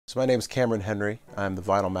So my name is Cameron Henry. I'm the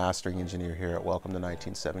vinyl mastering engineer here at Welcome to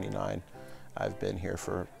 1979. I've been here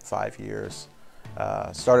for 5 years.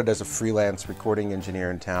 Started as a freelance recording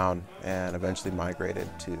engineer in town and eventually migrated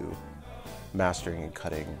to mastering and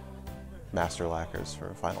cutting master lacquers for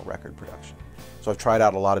vinyl record production. So I've tried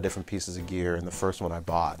out a lot of different pieces of gear, and the first one I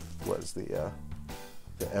bought was the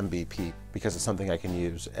MBP because it's something I can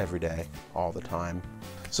use every day, all the time.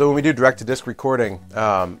 So when we do direct-to-disc recording,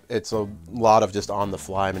 it's a lot of just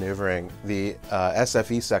on-the-fly maneuvering. The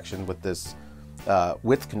SFE section with this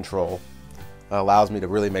width control allows me to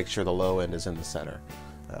really make sure the low end is in the center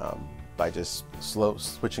by just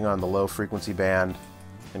switching on the low frequency band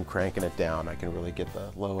and cranking it down. I can really get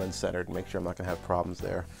the low end centered and make sure I'm not going to have problems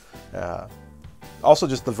there. Also,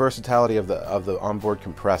 just the versatility of the onboard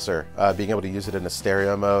compressor, being able to use it in a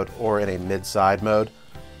stereo mode or in a mid-side mode.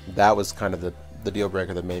 That was kind of the deal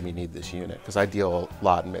breaker that made me need this unit, because I deal a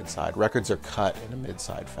lot in mid-side. Records are cut in a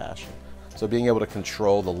mid-side fashion. So being able to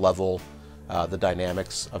control the level, the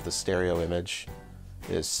dynamics of the stereo image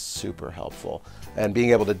is super helpful. And being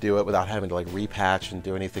able to do it without having to like repatch and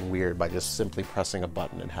do anything weird by just simply pressing a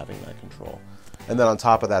button and having that control. And then on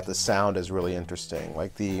top of that, the sound is really interesting.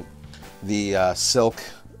 Like the silk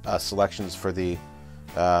selections for the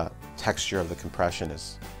texture of the compression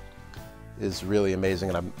is really amazing,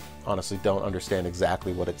 and I honestly don't understand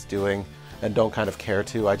exactly what it's doing and don't kind of care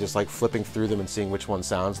to. I just like flipping through them and seeing which one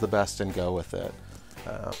sounds the best and go with it.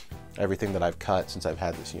 Everything that I've cut since I've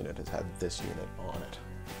had this unit has had this unit on it.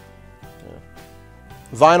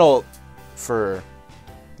 Yeah. Vinyl for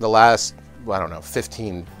the last, I don't know,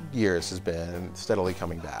 15 years has been steadily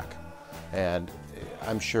coming back. And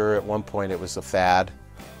I'm sure at one point it was a fad,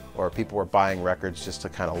 or people were buying records just to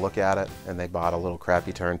kind of look at it, and they bought a little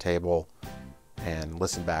crappy turntable and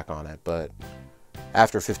listened back on it. But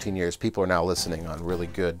after 15 years, people are now listening on really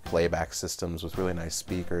good playback systems with really nice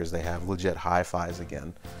speakers. They have legit hi-fis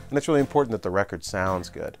again. And it's really important that the record sounds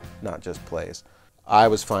good, not just plays. I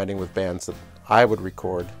was finding with bands that I would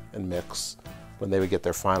record and mix, when they would get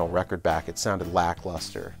their final record back, it sounded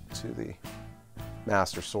lackluster to the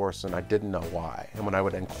master source, and I didn't know why. And when I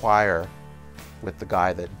would inquire with the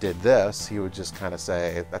guy that did this, he would just kind of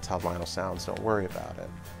say, that's how vinyl sounds, don't worry about it.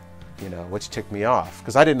 You know, which ticked me off,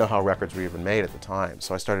 because I didn't know how records were even made at the time.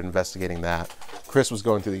 So I started investigating that. Chris was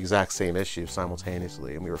going through the exact same issue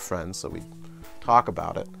simultaneously, and we were friends, so we'd talk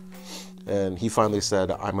about it. And he finally said,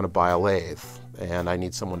 I'm going to buy a lathe, and I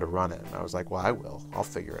need someone to run it. And I was like, well, I will. I'll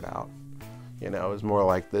figure it out. You know, it was more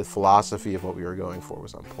like the philosophy of what we were going for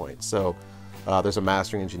was on point. So there's a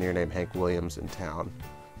mastering engineer named Hank Williams in town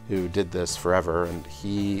who did this forever, and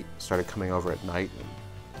he started coming over at night and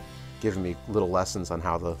giving me little lessons on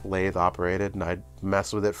how the lathe operated, and I'd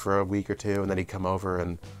mess with it for a week or two, and then he'd come over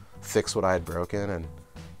and fix what I had broken and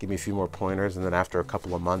give me a few more pointers. And then after a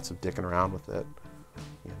couple of months of dicking around with it,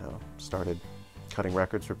 you know, started cutting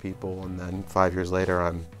records for people. And then 5 years later,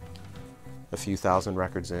 I'm a few thousand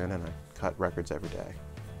records in, and I cut records every day.